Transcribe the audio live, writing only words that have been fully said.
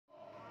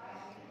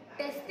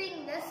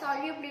testing the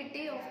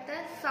solubility of the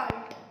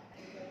salt.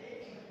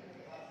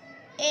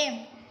 Aim: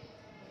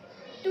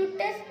 to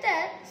test the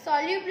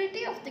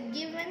solubility of the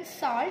given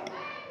salt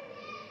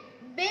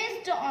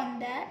based on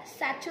the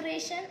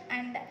saturation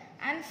and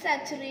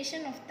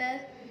unsaturation of the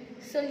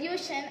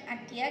solution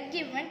at a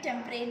given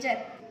temperature.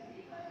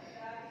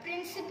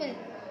 Principle: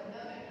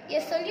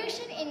 a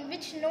solution in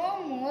which no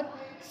more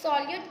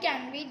solute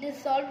can be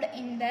dissolved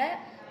in the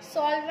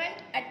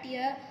solvent at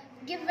a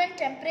given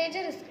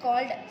temperature is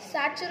called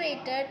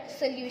saturated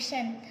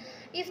solution.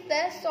 If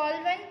the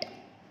solvent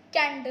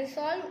can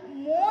dissolve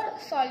more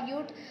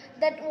solute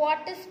than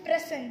what is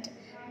present,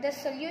 the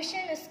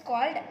solution is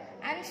called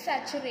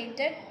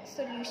unsaturated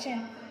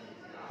solution.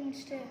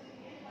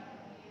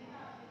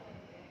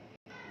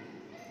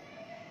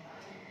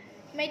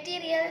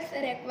 Materials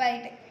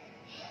required: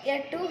 a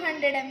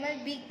 200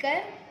 ml beaker,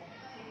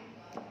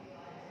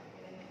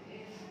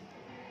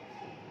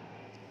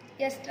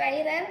 a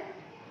stirrer,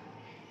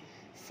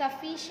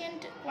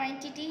 sufficient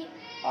quantity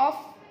of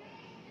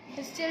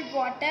distilled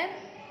water,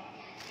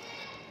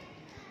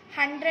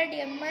 100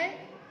 ml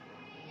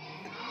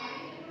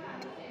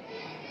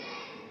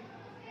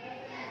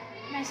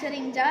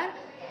measuring jar,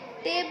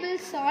 table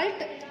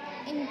salt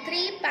in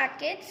 3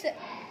 packets.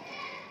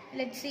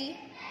 Let's see.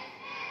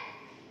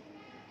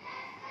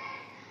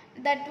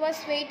 That was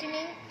weighting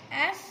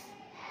as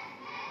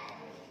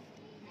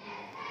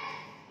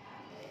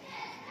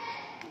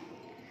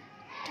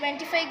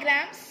 25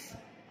 grams,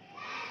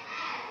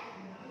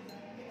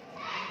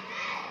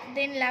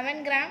 then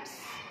 11 grams,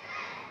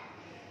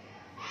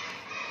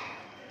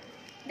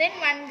 then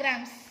 1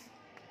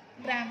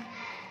 gram.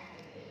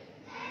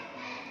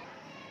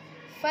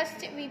 First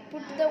we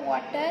put the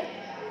water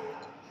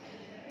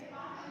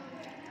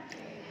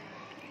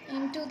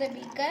into the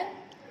beaker.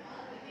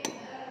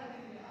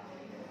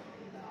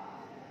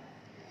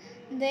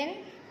 Then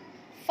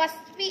first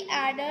we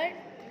add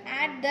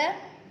the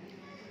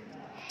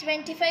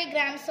 25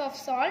 grams of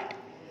salt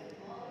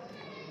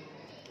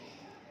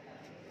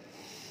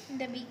in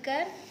the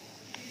beaker.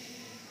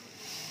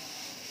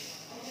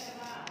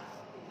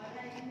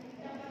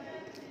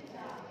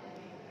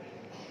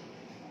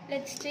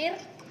 Let's stir.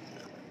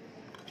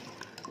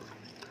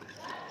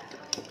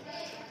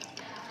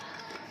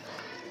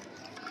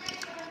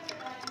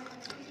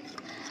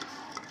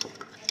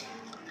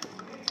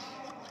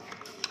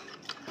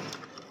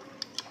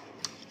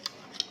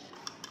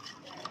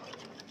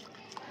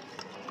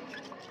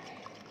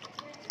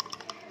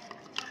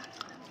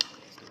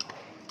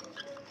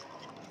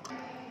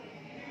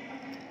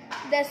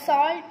 The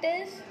salt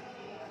is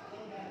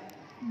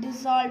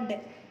dissolved.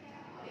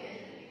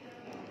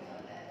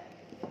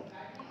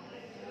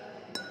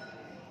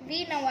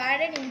 We now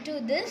added into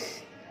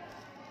this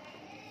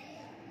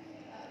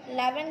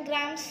 11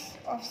 grams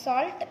of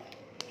salt.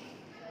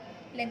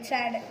 Let's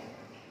add.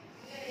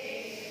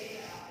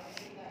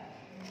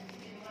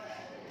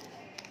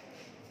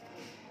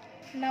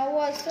 Now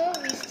also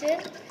we stir.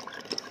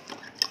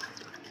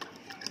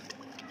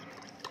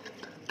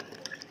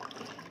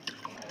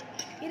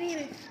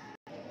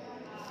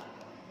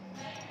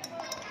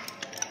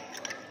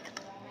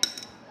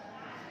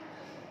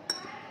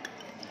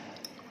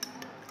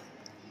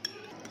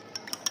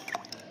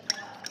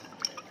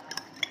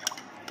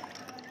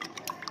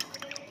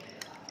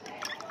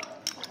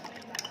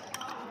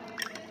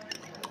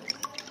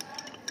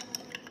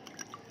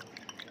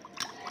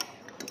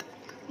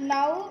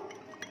 Now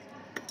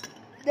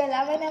the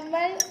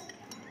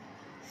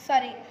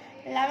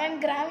 11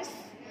 grams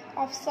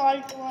of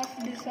salt was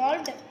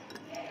dissolved.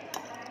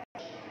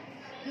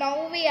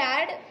 Now we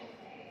add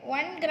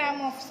 1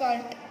 gram of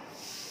salt.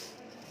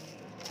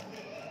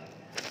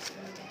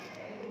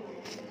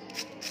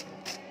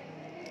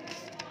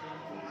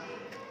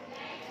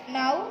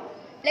 Now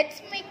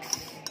let's mix.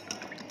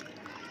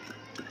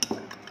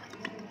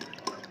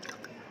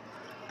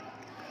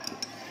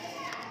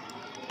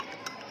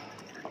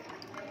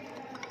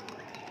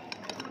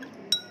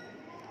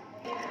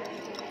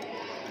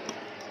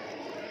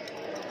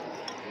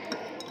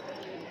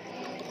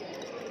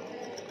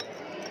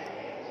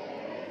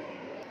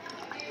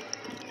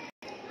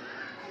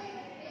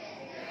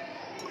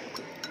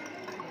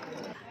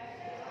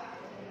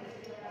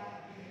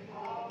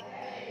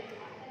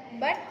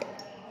 But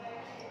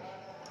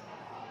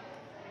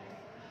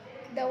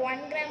the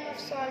 1 gram of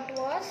salt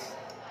was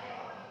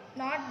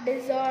not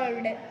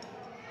dissolved.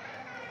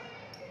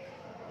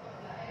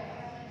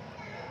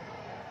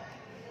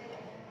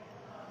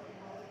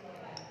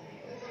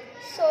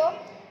 So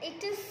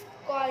it is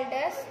called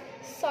as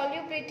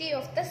solubility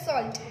of the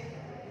salt.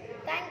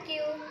 Thank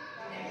you.